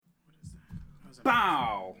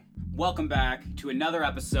Bow! Welcome back to another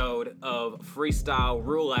episode of Freestyle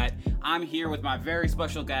Roulette. I'm here with my very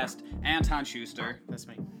special guest, Anton Schuster. That's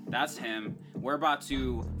me. That's him. We're about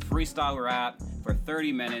to freestyle rap for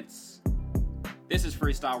 30 minutes. This is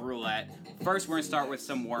Freestyle Roulette. First, we're going to start with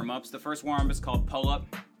some warm-ups. The first warm-up is called Pull-Up.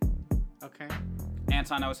 Okay.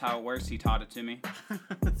 Anton knows how it works. He taught it to me.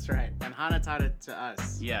 That's right. And Hana taught it to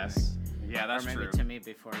us. Yes. Yeah, that's or maybe true. to me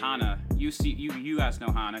before. Hana. You guys know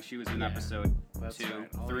Hana. She was in episode That's 2,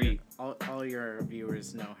 right. 3. All your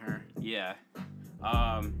viewers know her. Yeah.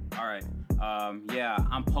 Alright. Yeah,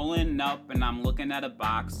 I'm pulling up and I'm looking at a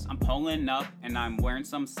box. I'm pulling up and I'm wearing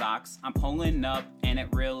some socks. I'm pulling up and it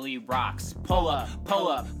really rocks. Pull up, pull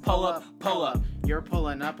up, pull up, pull up. You're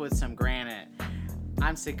pulling up with some granite.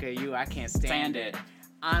 I'm sick of you. I can't stand it.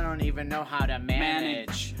 I don't even know how to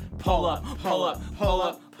manage. Pull up, pull up, pull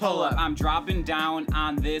up, pull up. I'm dropping down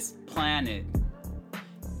on this planet.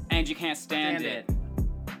 And you can't stand it.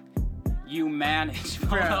 You manage.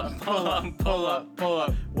 Pull up, pull up, pull up, pull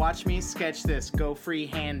up. Watch me sketch this. Go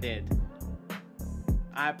free-handed.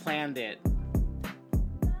 I planned it.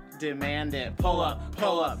 Demand it. Pull up,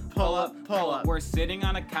 pull up, pull up, pull up. We're sitting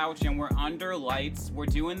on a couch and we're under lights. We're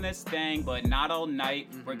doing this thing, but not all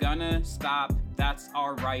night. We're gonna stop. That's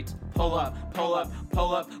alright. Pull up, pull up,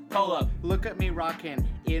 pull up, pull up. Look at me rocking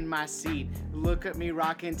in my seat. Look at me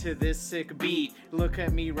rocking to this sick beat. Look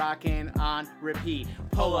at me rocking on repeat.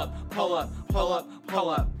 Pull up, pull up, pull up, pull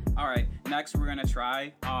up. Alright, next we're gonna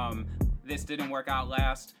try. This didn't work out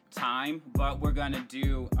last time, but we're gonna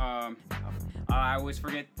do I always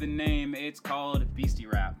forget the name. It's called Beastie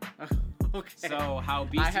Rap. Okay. So how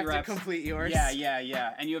Beastie I have Raps, to complete yours.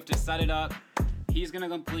 Yeah. And you have to set it up. He's gonna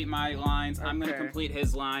complete my lines. I'm gonna complete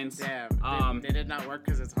his lines. Damn. Did it not work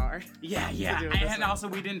because it's hard? Yeah. And also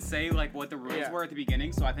we didn't say like what the rules were at the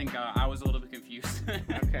beginning, so I think I was a little bit confused.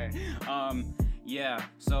 Okay. Yeah.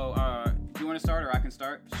 So do you want to start or I can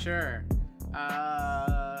start? Sure.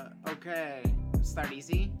 Okay. Start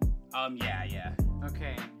easy. Yeah.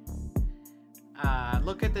 Okay.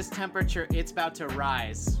 Look at this temperature. It's about to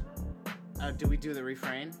rise. Do we do the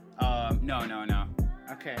refrain? No.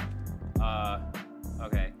 Okay.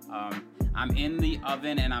 Okay. I'm in the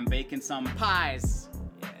oven and I'm baking some Pies.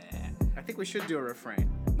 Yeah. I think we should do a refrain.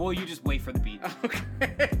 Well, you just wait for the beat.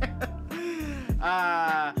 Okay.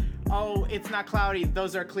 Oh, it's not cloudy.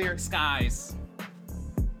 Those are clear Skies.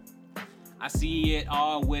 I see it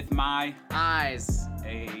all with my eyes.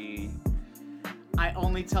 Hey. I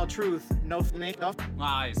only tell truth. No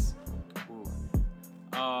Lies. Ooh.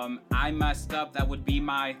 I messed up. That would be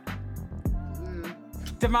my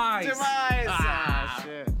demise. Ah,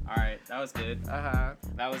 shit. All right, that was good.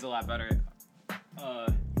 That was a lot better. I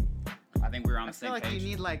think we were on the same page. I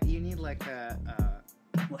feel like you need like a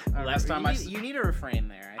last time you need a refrain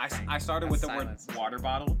there. I started with the word water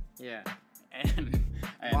bottle. Yeah. And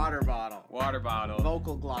water bottle. Water bottle.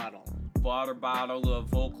 Vocal glottal. Water bottle, a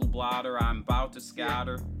vocal blotter. I'm about to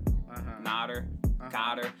scatter. Nodder.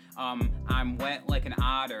 Got her. I'm wet like an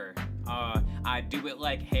otter. I do it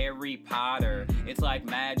like Harry Potter. It's like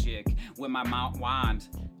magic with my wand.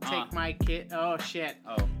 Take my kid. Oh shit.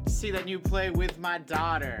 Oh. See that you play with my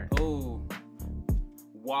daughter. Ooh.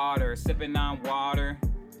 Water. Sipping on water.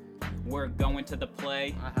 We're going to the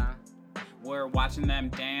play. We're watching them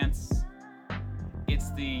dance.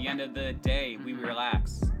 It's the end of the day. We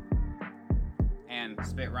relax. And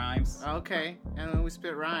spit rhymes. Okay. And then we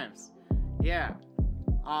spit rhymes. Yeah.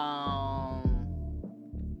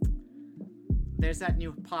 There's that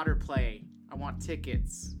new Potter play. I want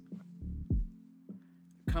tickets.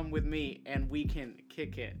 Come with me and we can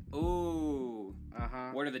kick it. Ooh.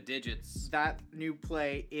 What are the digits? That new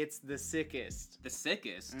play, it's the sickest. The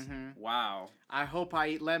sickest? Wow. I hope I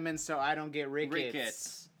eat lemons so I don't get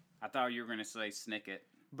rickets. I thought you were going to say snicket.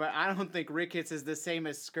 But I don't think rickets is the same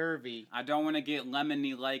as scurvy. I don't want to get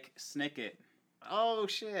lemony like snicket. Oh,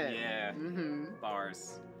 shit. Yeah.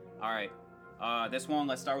 Bars. All right. This one,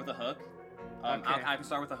 let's start with a hook. Okay. I can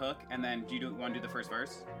start with a hook, and then do you want to do the first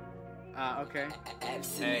verse? Okay.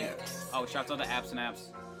 Hey. Oh, shouts out to Abs and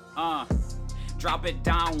Abs. Drop it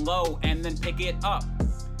down low and then pick it up.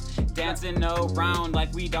 Dancing around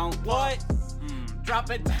like we don't what? Drop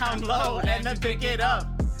it down low and then pick it up.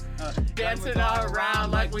 Dancing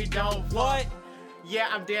around like we don't what? Yeah,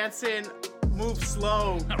 I'm dancing. Move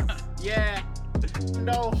slow. Yeah.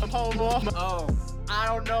 No homo. Oh. I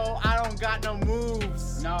don't know. I don't got no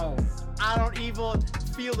moves. No. I don't even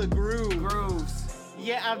feel the Grooves.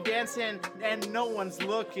 Yeah, I'm dancing and no one's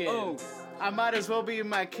looking. Oh. I might as well be in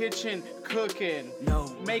my kitchen cooking.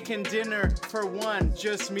 No. Making dinner for one,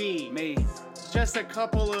 just me. Me. Just a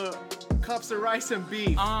couple cups of rice and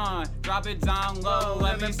beef. Drop it down low,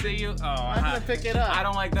 let me see you. I'm gonna pick it up. I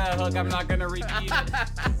don't like that hook, I'm not gonna repeat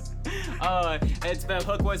it. It's the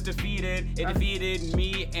hook was defeated. It defeated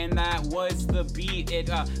me, and that was the beat. It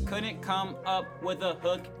couldn't come up with a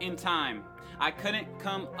hook in time. I couldn't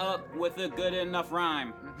come up with a good enough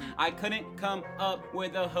rhyme. I couldn't come up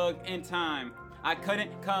with a hook in time. I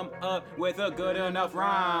couldn't come up with a good enough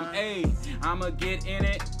rhyme. Hey, I'ma get in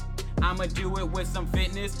it. I'ma do it with some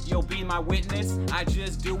fitness. You'll be my witness. I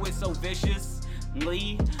just do it so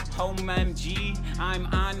viciously. OMG, I'm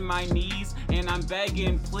on my knees and I'm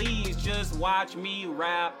begging, please just watch me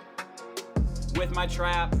rap with my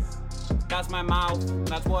trap. That's my mouth.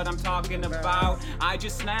 That's what I'm talking about. I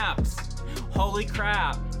just snaps. Holy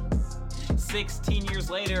crap. 16 years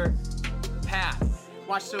later, Pat.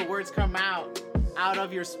 Watch the words come out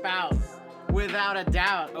of your spout. Without a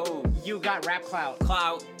doubt. Oh, you got rap clout.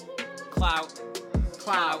 Clout. Clout.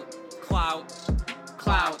 Clout. Clout.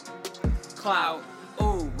 Clout. Clout.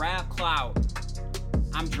 Ooh, rap clout.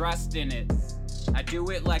 I'm dressed in it. I do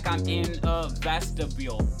it like I'm in a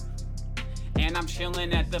vestibule. And I'm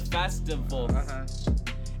chilling at the festival.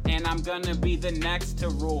 And I'm gonna be the next to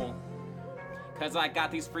rule. Cause I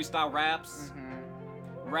got these freestyle raps.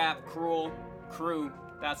 Rap cruel crew,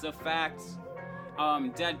 that's a fact.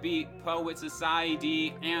 Deadbeat Poet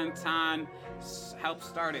Society, Anton helped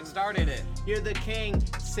started it. You're the king,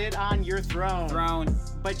 sit on your throne.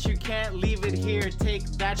 But you can't leave it here, take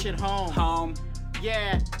that shit home.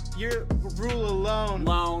 Yeah, you rule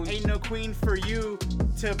alone. Ain't no queen for you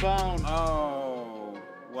to bone. Oh,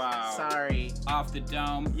 wow. Sorry. Off the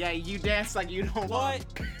dome. Yeah, you dance like you don't What?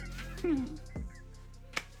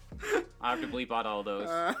 I have to bleep out all those.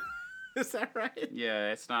 Is that right? Yeah,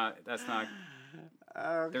 that's not.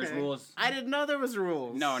 Okay. There's rules. I didn't know there was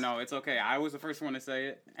rules. No, it's okay. I was the first one to say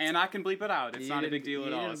it, and I can bleep it out. It's not a big deal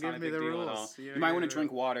at all. It's not a big deal at all. You might want to drink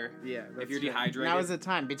water. Yeah, if you're dehydrated. Now is the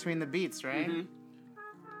time between the beats, right?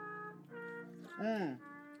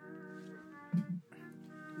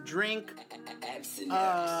 Drink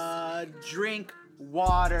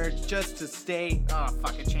water just to stay. Oh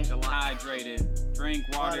fuck! It changed a lot. Hydrated. Drink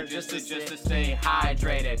water just to stay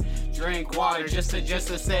hydrated. Drink water just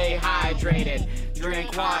to stay hydrated.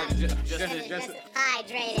 Drink water just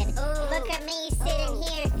hydrated. Ooh, look at me sitting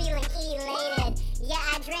here feeling elated. Yeah,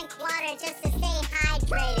 I drink water just to stay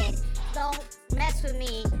hydrated. Don't mess with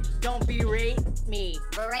me. Don't berate me.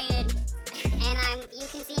 Berated. And you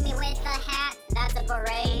can see me with the hat. That's a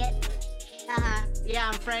beret. Yeah,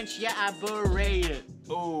 I'm French. Yeah, I berated.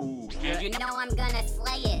 Ooh. And you know I'm gonna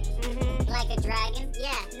slay it. Like a dragon.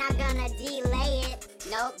 Yeah, not gonna delay it.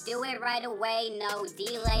 Nope, do it right away. No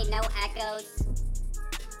delay, no echoes.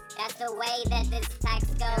 That's the way that this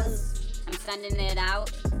text goes. I'm sending it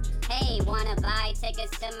out. Hey, wanna buy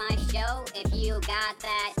tickets to my show? If you got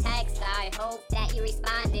that text, I hope that you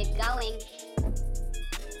responded going.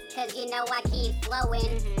 Cause you know I keep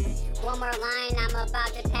flowing. One more line, I'm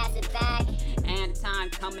about to pass it back. Anton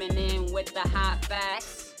coming in with the hot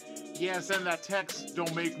facts. Yeah, send that text,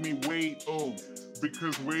 don't make me wait. Oh,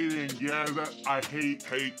 because waiting, yeah, that I hate.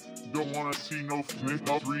 Don't wanna see no flip,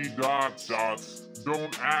 no 3 dots.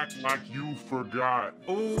 Don't act like you forgot.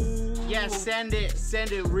 Ooh. Yeah, send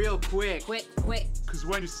it real quick. Quick. Cause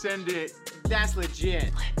when you send it, that's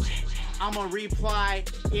legit. I'ma reply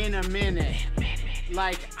in a minute.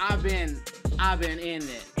 Like I've been in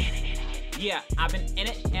it. Yeah, I've been in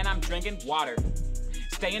it and I'm drinking water.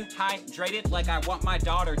 Staying hydrated like I want my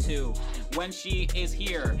daughter to. When she is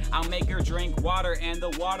here, I'll make her drink water and the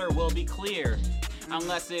water will be clear.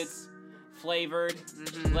 Unless it's flavored,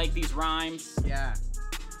 like these rhymes. Yeah.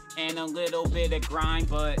 And a little bit of grime,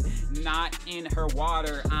 but not in her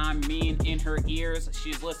water. I mean in her ears,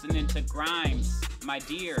 she's listening to Grimes, my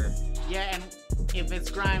dear. Yeah, and if it's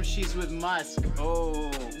Grimes, she's with Musk.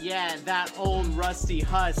 Oh. Yeah, that old rusty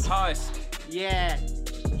husk. Yeah,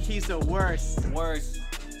 he's the worst.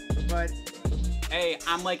 But hey,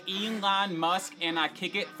 I'm like Elon Musk and I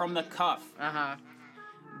kick it from the cuff.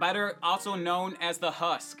 Better also known as the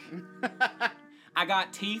husk. I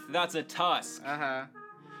got teeth, that's a tusk.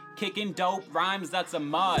 Kicking dope rhymes, that's a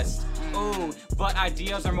must. Ooh, but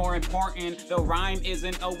ideas are more important. The rhyme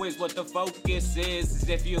isn't always what the focus is.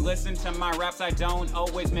 If you listen to my raps, I don't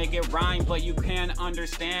always make it rhyme, but you can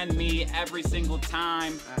understand me every single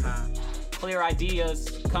time. Clear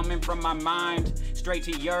ideas coming from my mind, straight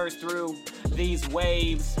to yours through these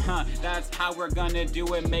waves. That's how we're gonna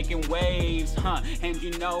do it, making waves. And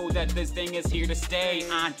you know that this thing is here to stay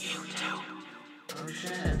on YouTube.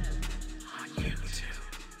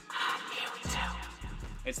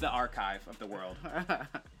 It's the archive of the world.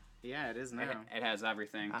 Yeah, it is now. It has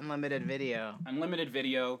everything. Unlimited video. Unlimited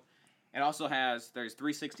video. It also has, there's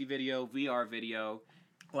 360 video, VR video.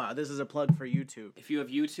 Wow, this is a plug for YouTube. If you have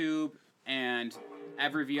YouTube and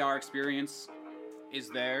every VR experience is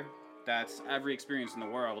there, that's every experience in the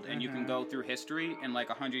world, and you can go through history. In like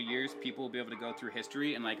 100 years, people will be able to go through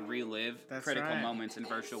history and like relive critical moments in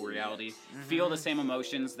virtual reality. Feel the same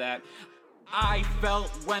emotions that I felt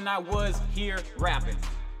when I was here rapping.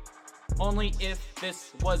 Only if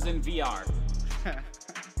this was in VR.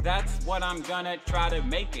 That's what I'm gonna try to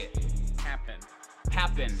make it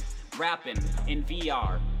happen. Rapping in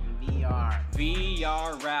VR.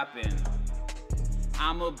 VR rapping.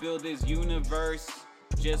 I'ma build this universe.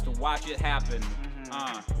 Just watch it happen.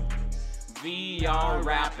 VR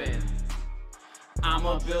rapping.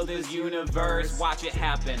 I'ma build this universe. Watch it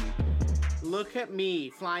happen. Look at me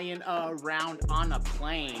flying around on a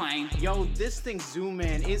plane. Yo, this thing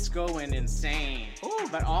zooming, it's going insane. Ooh.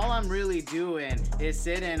 But all I'm really doing is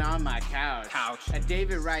sitting on my couch.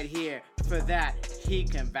 David right here, for that, he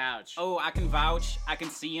can vouch. Oh, I can vouch. I can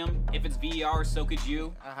see him. If it's VR, so could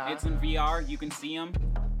you. It's in VR, you can see him.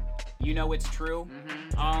 You know it's true.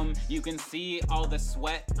 You can see all the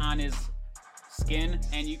sweat on his skin,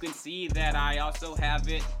 and you can see that I also have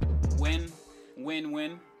it. Win.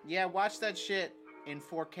 Yeah, watch that shit in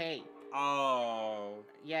 4K. Oh.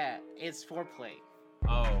 Yeah, it's foreplay.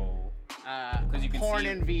 Oh. 'Cause you can porn see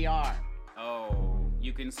in VR. Oh,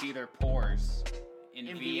 you can see their pores in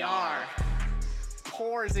VR.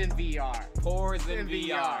 Pores in VR. Pores in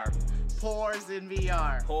VR. Pores in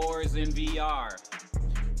VR. Pores in VR.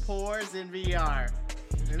 Pores in VR.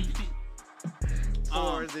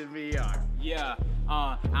 Pores in VR. Yeah,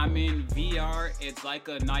 I'm in VR. It's like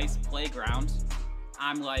a nice playground.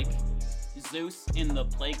 I'm like Zeus in the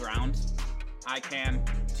playground. I can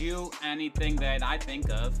do anything that I think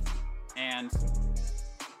of. And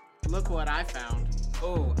look what I found.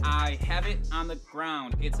 Oh, I have it on the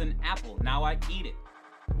ground. It's an apple. Now I eat it.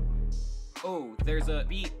 Oh, there's a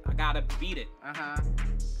beat. I gotta beat it.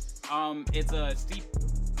 It's a steep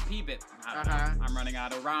P-bit. I'm running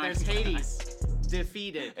out of rhymes. There's Hades.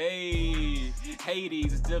 Defeated. Hey,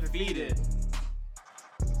 Hades defeated.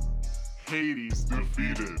 Hades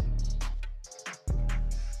defeated.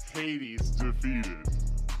 Hades defeated.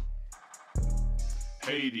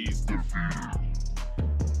 Hades defeated.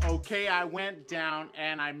 Okay, I went down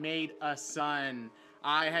and I made a son.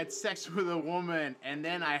 I had sex with a woman and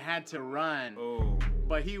then I had to run. Oh.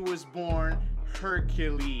 But he was born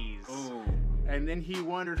Hercules. Oh. And then he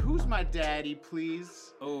wondered, who's my daddy,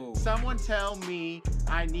 please? Oh. Someone tell me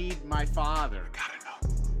I need my father.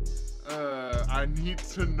 I need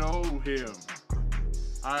to know him.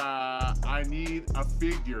 I need a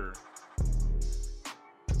figure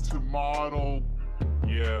to model.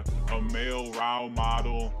 Yeah, a male role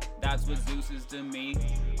model. That's what Zeus is to me.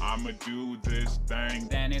 I'ma do this thing.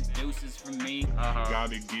 Then it's deuces for me.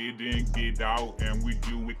 Gotta get in, get out, and we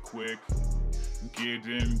do it quick. Get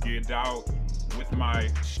in, get out with my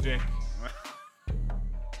shtick.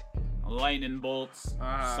 Lightning bolts,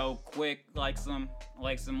 so quick, like some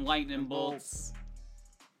lightning bolts.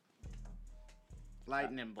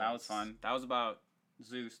 Lightning bolts. That was fun. That was about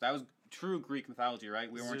Zeus. That was true Greek mythology,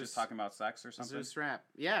 right? We weren't just talking about sex or something. Zeus rap.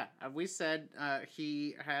 Yeah, we said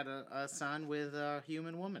he had a son with a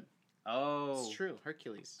human woman. Oh, it's true.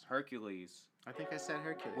 Hercules. I think I said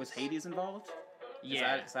Hercules. Was Hades involved?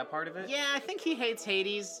 Yeah. Is that part of it? Yeah, I think he hates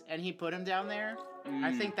Hades and he put him down there.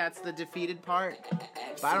 I think that's the defeated part,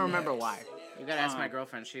 but I don't remember why. You gotta ask my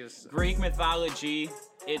girlfriend. She was Greek mythology.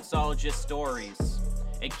 It's all just stories.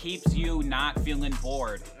 It keeps you not feeling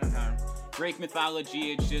bored. Greek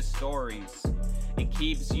mythology, it's just stories. It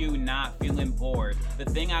keeps you not feeling bored. The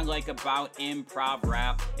thing I like about improv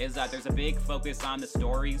rap is that there's a big focus on the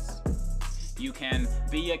stories. You can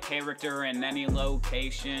be a character in any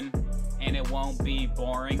location, and it won't be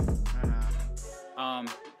boring.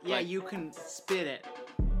 Yeah, like, you can spit it.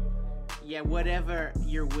 Yeah, whatever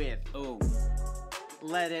you're with. Oh.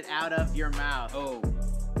 Let it out of your mouth. Oh.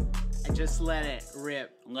 And just let it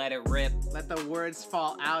rip. Let it rip. Let the words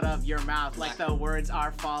fall out of your mouth like the words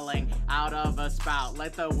are falling out of a spout.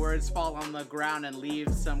 Let the words fall on the ground and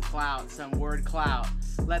leave some cloud, some word cloud.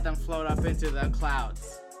 Let them float up into the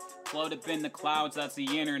clouds. Float up in the clouds, that's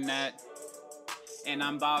the internet. And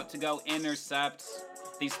I'm about to go intercept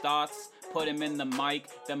these thoughts. Put them in the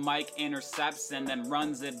mic intercepts and then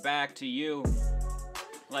runs it back to you.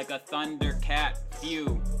 Like a Thundercat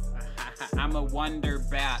phew. I'm a wonder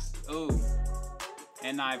bat, ooh.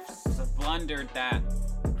 And I've blundered that.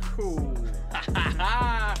 Ooh.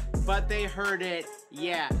 But they heard it,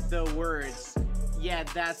 yeah, the words. Yeah,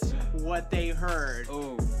 that's what they heard.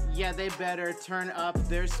 Ooh. Yeah, they better turn up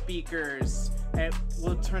their speakers. And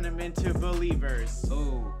we'll turn them into believers.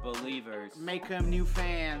 Ooh, believers. Make them new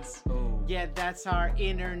fans. Ooh. Yeah, that's our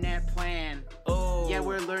internet plan. Ooh. Yeah,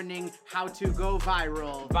 we're learning how to go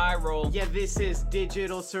viral. Viral. Yeah, this is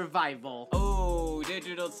digital survival. Ooh,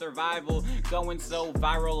 digital survival. Going so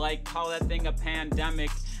viral, like call that thing a pandemic.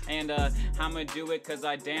 And I'ma do it cause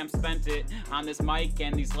I damn spent it on this mic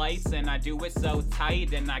and these lights, and I do it so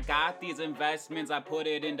tight. And I got these investments, I put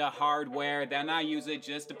it into hardware, then I use it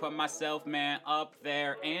just to put myself, man, up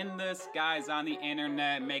there in the skies on the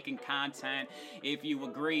internet making content. If you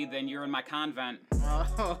agree, then you're in my convent.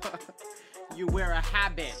 Oh, you wear a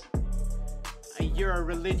habit. You're a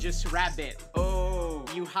religious rabbit. Oh,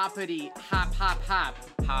 You hoppity hop hop hop.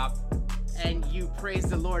 hop, And you praise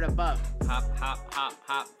the Lord above. hop, hop, hop,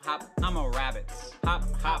 hop, hop, I'm a rabbit. Hop,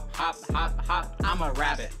 hop, hop, hop, hop, I'm a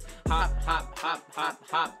rabbit. Hop, hop, hop, hop,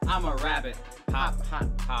 hop, I'm a rabbit. Hop,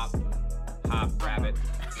 hop, hop, hop, rabbit.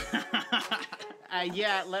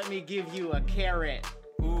 Yeah, let me give you a carrot.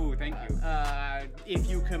 Ooh, thank you. If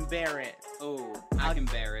you can bear it. Ooh, I can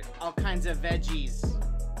bear it. All kinds of veggies.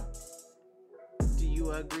 Do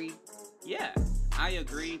you agree? Yeah, I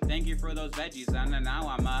agree. Thank you for those veggies. And now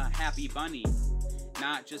I'm a happy bunny.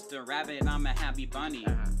 Not just a rabbit, I'm a happy bunny.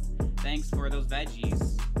 Thanks for those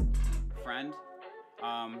veggies, friend.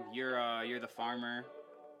 You're the farmer.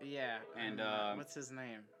 Yeah. And, what's his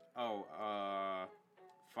name?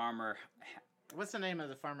 Farmer. What's the name of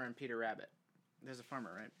the farmer in Peter Rabbit? There's a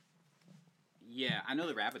farmer, right? Yeah, I know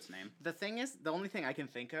the rabbit's name. The thing is, the only thing I can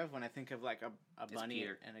think of when I think of like a It's bunny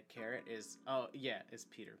Peter. and a carrot is it's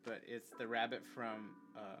Peter, but it's the rabbit from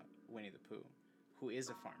Winnie the Pooh, who is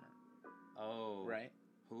a farmer, Oh. right?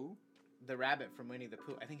 Who? The rabbit from Winnie the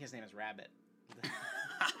Pooh. I think his name is Rabbit.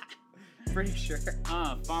 Pretty sure.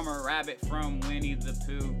 Farmer Rabbit from Winnie the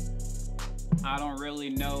Pooh. I don't really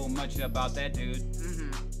know much about that dude.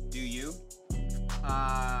 Mm-hmm. Do you?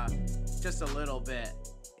 Just a little bit.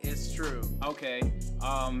 It's true. Okay,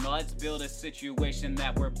 let's build a situation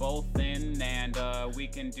that we're both in, and we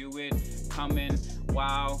can do it coming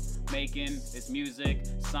while making this music.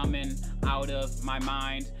 Summon out of my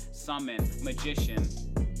mind, summon magician.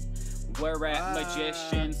 We're at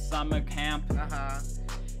Magician Summer Camp.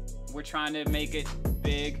 We're trying to make it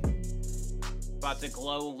big, about to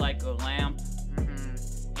glow like a lamp,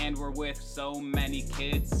 and we're with so many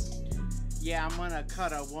kids. Yeah, I'm gonna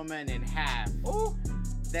cut a woman in half. Ooh.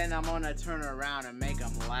 Then I'm gonna turn around and make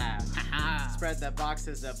them laugh. Spread the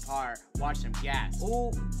boxes apart, watch them gas.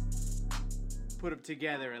 Ooh. Put them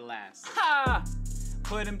together at last. Ha!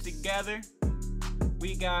 Put them together.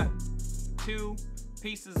 We got 2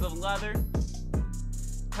 pieces of leather.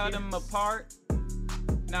 Cut them apart.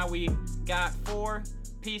 Now we got 4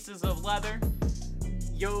 pieces of leather.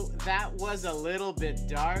 Yo, that was a little bit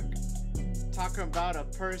dark. Talking about a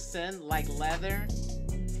person like leather.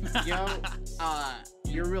 Yo,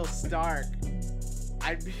 you're real stark.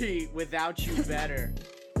 I'd be without you better.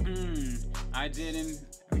 I didn't.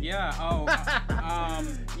 Yeah.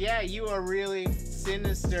 Yeah, you are really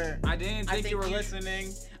sinister. I didn't think you were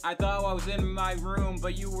listening. I thought I was in my room,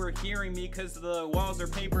 but you were hearing me because the walls are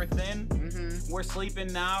paper thin. We're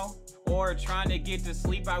sleeping now, or trying to get to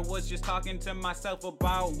sleep. I was just talking to myself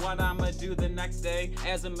about what I'ma do the next day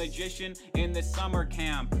as a magician in this summer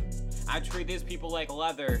camp. I treat these people like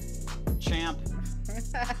leather, champ.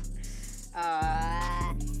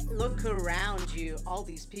 Look around you. All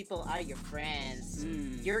these people are your friends.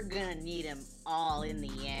 You're gonna need them all in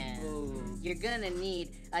the end. Ooh. You're gonna need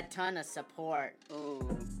a ton of support.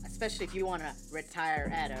 Ooh. Especially if you wanna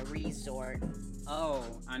retire at a resort. Oh,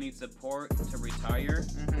 I need support to retire?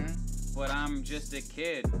 But I'm just a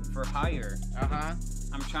kid for hire.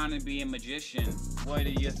 I'm trying to be a magician. What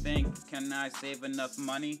do you think? Can I save enough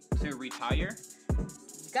money to retire?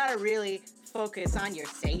 You gotta really focus on your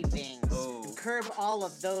savings. Oh. Curb all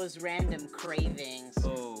of those random cravings.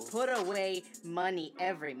 Oh. Put away money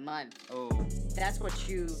every month. Oh. That's what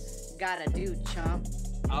you gotta do, chump.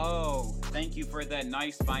 Oh, thank you for that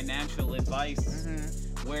nice financial advice.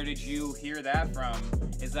 Where did you hear that from?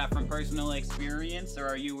 Is that from personal experience,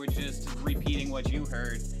 or you were just repeating what you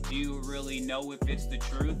heard? Do you really know if it's the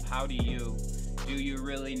truth? How do you? Do you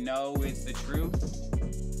really know it's the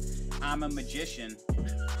truth? I'm a magician.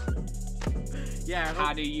 Yeah.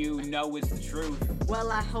 How do you know it's the truth?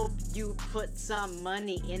 Well, I hope you put some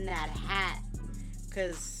money in that hat,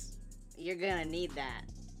 'cause you're gonna need that.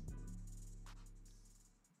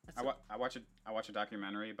 I watch a I watched a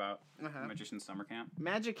documentary about Uh-huh. Magician Summer Camp.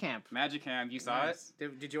 Magic Camp. Magic Camp, you saw Nice.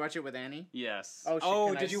 Did you watch it with Annie? it? Yes. Oh, shit,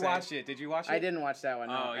 can I did you say- watch it? Did you watch it? I didn't watch that one.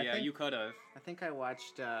 No. Oh, I yeah, think, you could have. I think I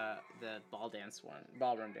watched the ballroom dance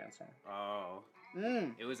one. Oh.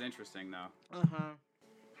 Mm. It was interesting, though. Uh-huh.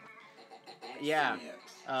 Yeah.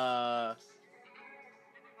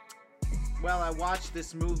 Well, I watched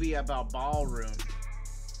this movie about ballroom.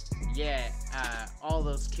 Yeah, all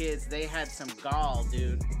those kids, they had some gall,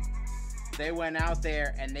 dude. They went out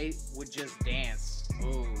there and they would just dance.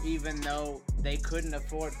 Ooh. Even though they couldn't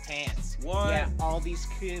afford pants. What? Yeah, all these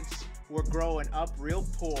kids were growing up real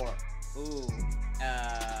poor. Ooh.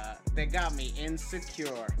 They got me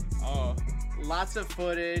insecure. Oh. Lots of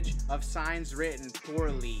footage of signs written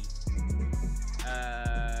poorly.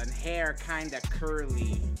 And hair kinda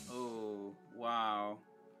curly. Oh. Wow.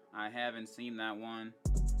 I haven't seen that one.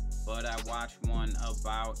 But I watched one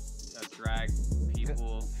about drag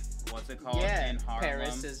people. What's it called? Yeah, In Harlem.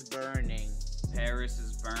 Paris is Burning. Paris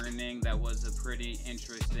is Burning. That was a pretty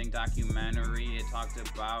interesting documentary. It talked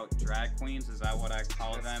about drag queens, is that what I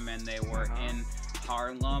call them? And they were in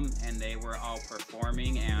Harlem and they were all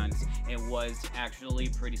performing, and it was actually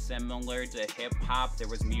pretty similar to hip hop. There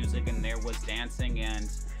was music and there was dancing and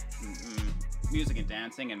music and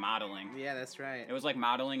dancing and modeling. Yeah, that's right. It was like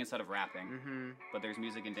modeling instead of rapping, Mm-hmm. but there's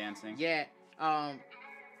music and dancing. Yeah,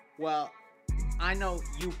 well, I know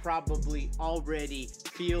you probably already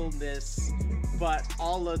feel this, but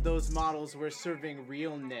all of those models were serving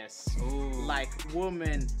realness. Ooh. Like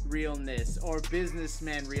woman realness or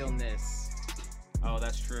businessman realness. Oh,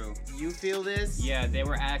 that's true. You feel this? Yeah, they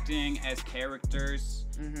were acting as characters,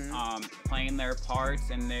 Mm-hmm. playing their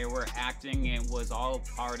parts, and they were acting. It was all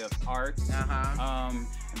part of art. Uh-huh.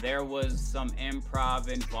 There was some improv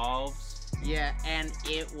involved. Yeah, and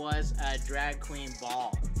it was a drag queen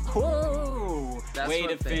ball. Whoa! That's Way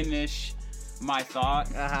what to they- finish my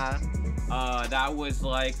thought. Uh-huh. That was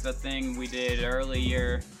like the thing we did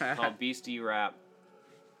earlier called Beastie Rap.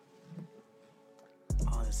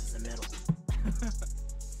 Oh, this is the middle.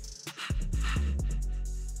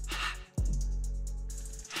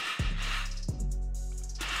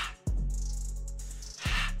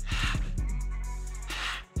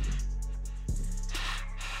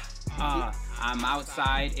 I'm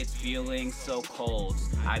outside, it's feeling so cold.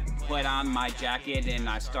 I put on my jacket and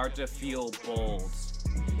I start to feel bold.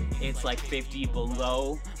 It's like 50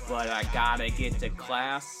 below, but I gotta get to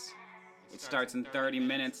class. It starts in 30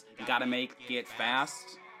 minutes, gotta make it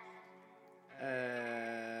fast.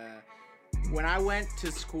 When I went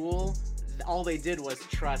to school, all they did was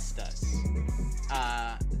trust us.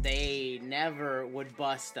 They never would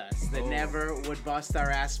bust us. They Oh. never would bust our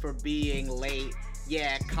ass for being late.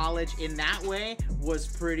 Yeah, college in that way was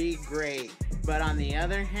pretty great. But on the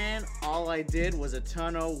other hand, all I did was a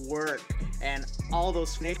ton of work. And all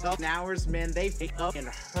those hours, man, they fucking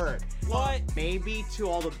hurt. What? Maybe to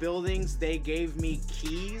all the buildings, they gave me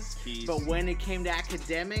keys. Keys. But when it came to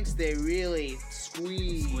academics, they really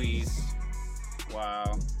squeezed. Squeeze.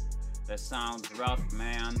 Wow. That sounds rough,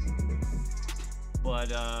 man. But,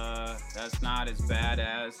 that's not as bad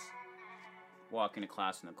as walking to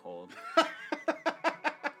class in the cold.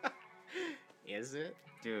 Is it?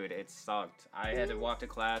 Dude, it sucked. I had to walk to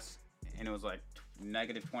class, and it was like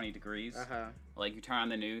negative 20 degrees. Uh-huh. Like, you turn on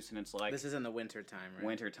the news, and it's like This is in the winter time, right?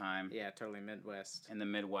 winter time Yeah, totally Midwest. in the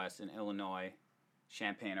Midwest, in Illinois,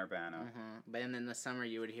 Champaign-Urbana. Uh-huh. But then in the summer,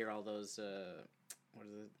 you would hear all those, what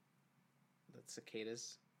is it? The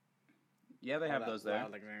cicadas? Yeah, they All have that those there.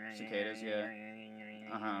 loud, like, Cicadas, yeah.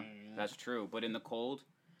 Uh-huh. That's true. But in the cold,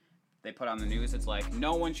 they put on the news, it's like,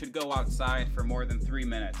 no one should go outside for more than 3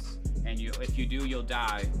 minutes. And if you do, you'll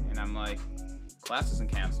die. And I'm like, class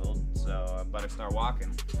isn't canceled, so I better start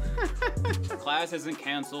walking. Class isn't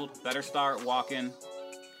canceled, better start walking.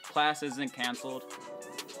 Class isn't canceled.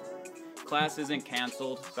 Class isn't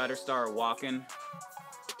canceled, better start walking.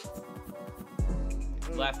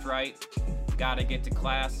 Left, right, gotta get to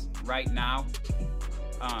class right now.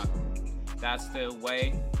 That's the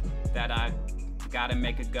way that I gotta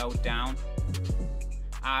make it go down.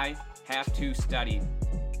 I have to study,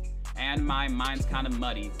 and my mind's kinda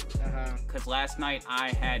muddy, Uh-huh. cause last night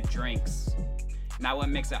I had drinks. Now it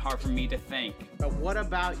makes it hard for me to think. But what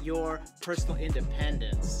about your personal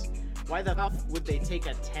independence? Why the fuck would they take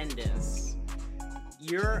attendance?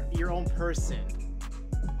 You're your own person.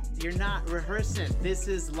 You're not rehearsing. This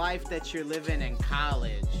is life that you're living in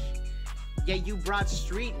college. Yeah, you brought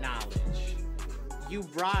street knowledge. You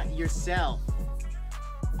brought yourself.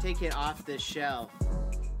 Take it off the shelf.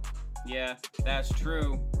 Yeah, that's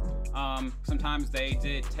true. Sometimes they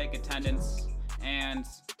did take attendance, And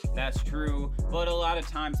that's true, but a lot of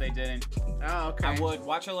times they didn't. Oh, okay. I would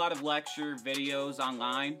watch a lot of lecture videos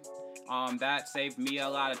online. That saved me a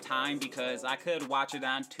lot of time because I could watch it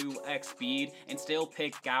on 2x speed and still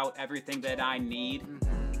pick out everything that I need.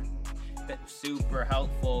 That's super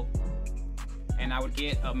helpful. And I would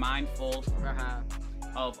get a mindful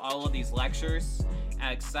of all of these lectures,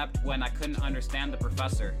 except when I couldn't understand the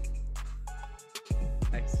professor.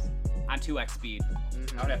 Nice. On 2x speed.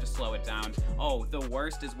 I would have to slow it down. Oh, the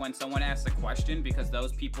worst is when someone asks a question because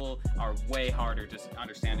those people are way harder to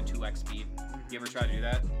understand at 2x speed. You ever try to do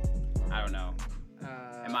that? I don't know.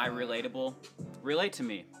 Am I relatable? Relate to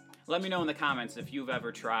me. Let me know in the comments if you've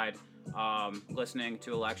ever tried listening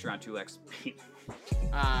to a lecture on 2x speed.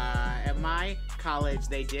 At my college,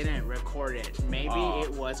 they didn't record it. Maybe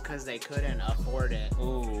it was because they couldn't afford it.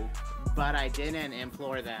 Ooh. But I didn't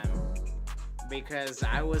implore them because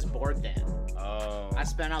I was bored then. Oh. I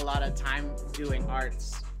spent a lot of time doing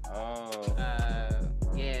arts. Oh.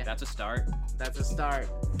 Yeah. That's a start. That's a start.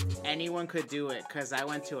 Anyone could do it because I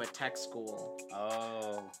went to a tech school.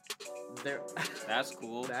 Oh. There. That's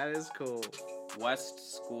cool. That is cool.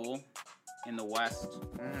 West School in the West.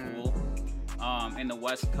 Cool. In the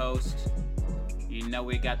West Coast, you know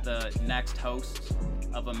we got the next host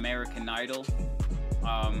of American Idol.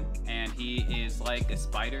 And he is like a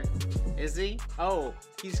spider. Is he? Oh,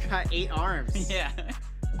 he's got 8 arms. Yeah.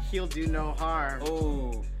 He'll do no harm.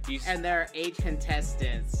 Oh. And there are 8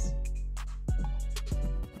 contestants.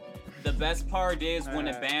 The best part is when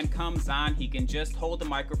a band comes on, he can just hold the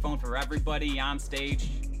microphone for everybody on stage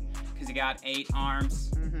because he got 8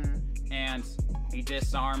 arms. And he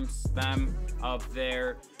disarms them of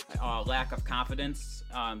their lack of confidence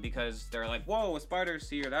because they're like, whoa, a spider's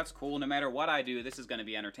here. That's cool. No matter what I do, this is going to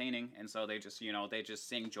be entertaining. And so they just, they just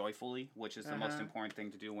sing joyfully, which is the most important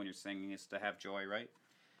thing to do when you're singing is to have joy, right?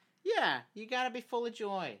 Yeah, you gotta be full of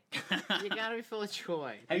joy. You gotta be full of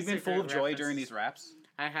joy. Have you been full of joy during these raps?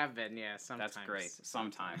 I have been, yeah, sometimes. That's great.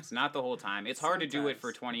 Sometimes. Not the whole time. It's hard to do it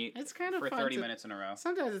for 30 minutes in a row.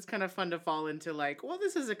 Sometimes it's kind of fun to fall into like, well,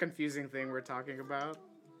 this is a confusing thing we're talking about.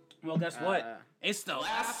 Well, guess what? It's the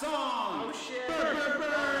last song! Oh, shit.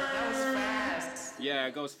 That was fast. Yeah,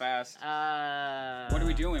 it goes fast. What are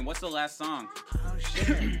we doing? What's the last song? Oh,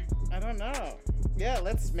 shit. I don't know. Yeah,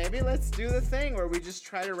 let's do the thing where we just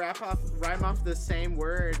try to rhyme off the same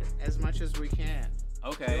word as much as we can.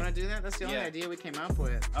 Okay. You want to do that? That's the only idea we came up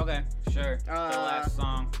with. Okay, sure. The last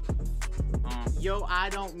song. Yo, I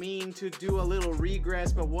don't mean to do a little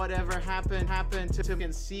regress, but whatever happened to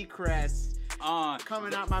Seacrest.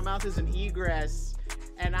 Coming out my mouth is an egress,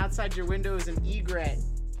 and outside your window is an egret.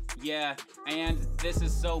 Yeah, and this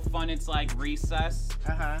is so fun. It's like recess.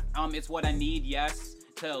 It's what I need. Yes,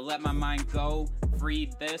 to let my mind go.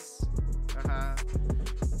 Free this.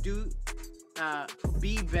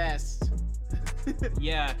 Be best.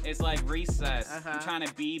 Yeah, it's like recess. I'm trying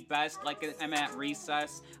to be best like I'm at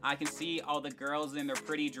recess. I can see all the girls in their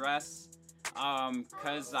pretty dress.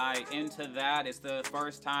 Cause I into that. It's the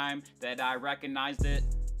first time that I recognized it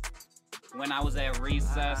when I was at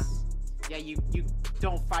recess. Yeah, you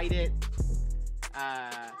don't fight it.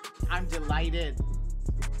 I'm delighted.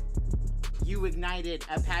 You ignited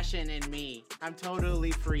a passion in me. I'm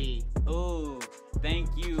totally free. Ooh, thank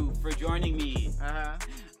you for joining me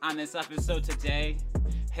on this episode today.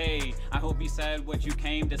 Hey, I hope you said what you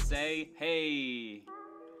came to say. Hey.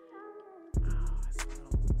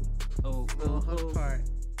 Little hook part.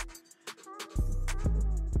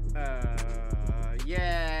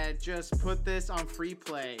 Yeah, just put this on free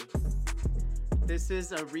play. This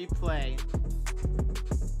is a replay.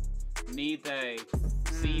 Need they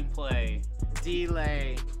see play.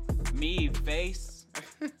 Delay. Me face.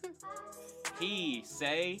 He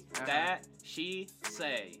say that she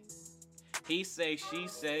say. He say she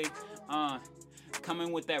say.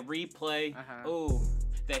 Coming with that replay. Ooh,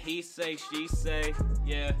 that he say she say.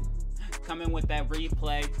 Yeah. Coming with that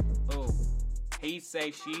replay. Ooh. He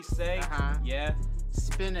say she say. Yeah.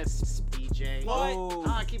 Spin it, DJ. What? Oh,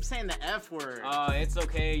 I keep saying the F word. It's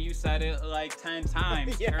okay. You said it like 10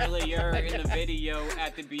 times earlier in the video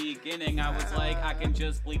at the beginning. I was like, I can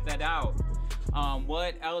just bleep that out.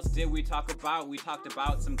 What else did we talk about? We talked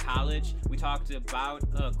about some college. We talked about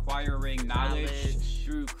acquiring knowledge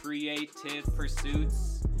through creative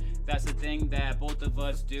pursuits. That's the thing that both of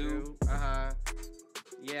us do.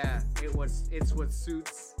 Yeah, it's what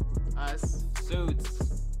suits us.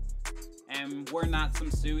 Suits. And we're not some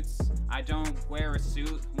suits. I don't wear a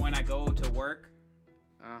suit when I go to work.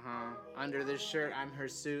 Under this shirt, I'm her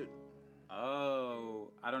suit.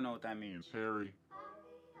 Oh, I don't know what that means. Harry.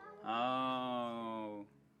 Oh.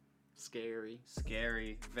 Scary.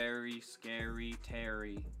 Scary. Very scary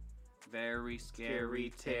Terry. Very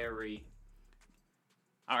scary Terry.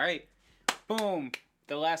 All right. Boom.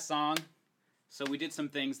 The last song. So we did some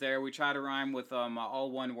things there. We tried to rhyme with all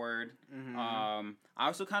one word. Mm-hmm. I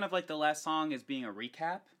also kind of like the last song as being a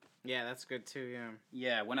recap. Yeah, that's good too, yeah.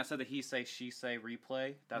 Yeah, when I said the he say, she say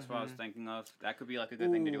replay, that's what I was thinking of. That could be like a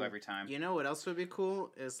good thing to do every time. You know what else would be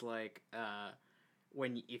cool is like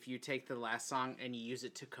if you take the last song and you use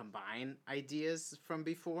it to combine ideas from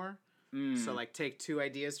before. So like take 2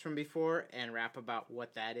 ideas from before and rap about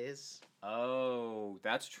what that is. Oh,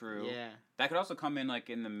 that's true. Yeah. That could also come in like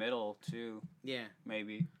in the middle too. Yeah.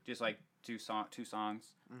 Maybe just like two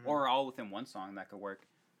songs, or all within one song. That could work.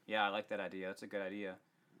 Yeah, I like that idea. That's a good idea.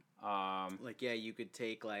 Like yeah, you could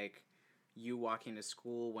take like you walking to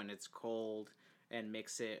school when it's cold and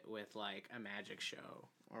mix it with like a magic show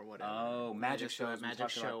or whatever. Oh, magic shows. Magic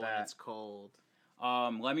show when it's cold.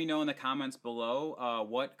 Let me know in the comments below,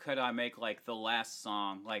 what could I make, like, the last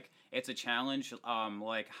song? Like, it's a challenge,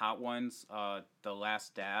 like Hot Ones, The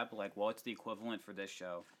Last Dab. Like, what's the equivalent for this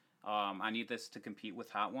show? I need this to compete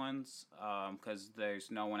with Hot Ones, because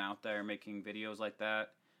there's no one out there making videos like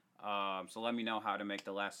that. So let me know how to make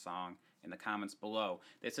the last song in the comments below.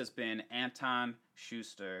 This has been Anton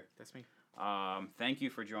Schuster. That's me. Thank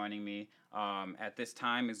you for joining me. At this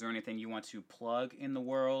time, is there anything you want to plug in the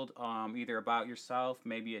world, either about yourself,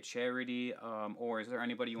 maybe a charity, or is there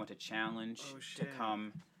anybody you want to challenge to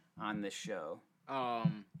come on this show?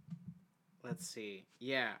 Let's see.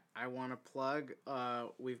 Yeah, I want to plug. I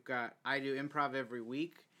do improv every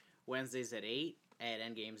week, Wednesdays at 8 at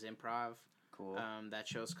Endgames Improv. Cool. That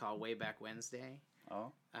show's called Way Back Wednesday.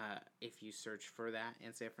 Oh. If you search for that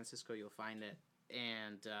in San Francisco, you'll find it.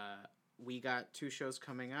 And we got 2 shows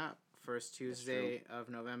coming up. First Tuesday of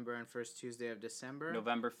November and first Tuesday of December.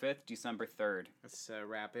 November 5th, December 3rd. It's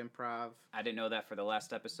Rap Improv. I didn't know that for the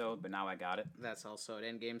last episode, but now I got it. That's also at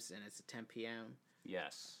Endgames, and it's at 10 p.m.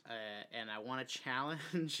 Yes. And I want to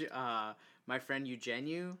challenge my friend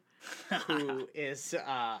Eugeniu, who is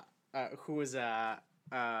a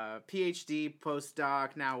PhD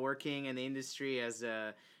postdoc now working in the industry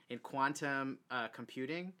in quantum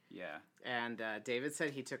computing. Yeah. And David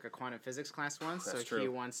said he took a quantum physics class once, That's so true. he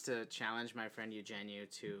wants to challenge my friend Eugeniu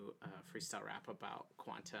to freestyle rap about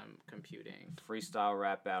quantum computing. Freestyle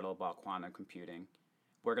rap battle about quantum computing.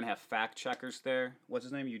 We're going to have fact checkers there. What's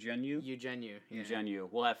his name? Eugeniu? Eugeniu. Yeah. Eugeniu.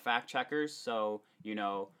 We'll have fact checkers, so, you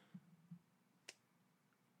know.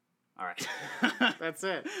 All right. That's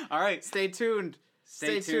it. All right. Stay tuned.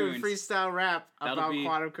 Stay tuned. Freestyle rap about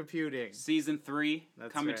quantum computing. Season 3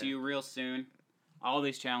 That's coming right. to you real soon. All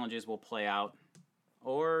these challenges will play out,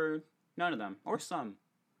 or none of them, or some.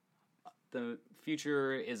 The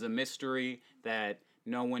future is a mystery that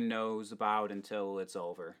no one knows about until it's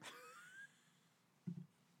over.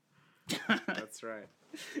 That's right.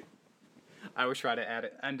 I was trying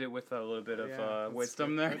to end it with a little bit of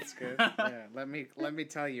wisdom there. That's good. Yeah, let me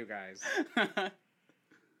tell you guys.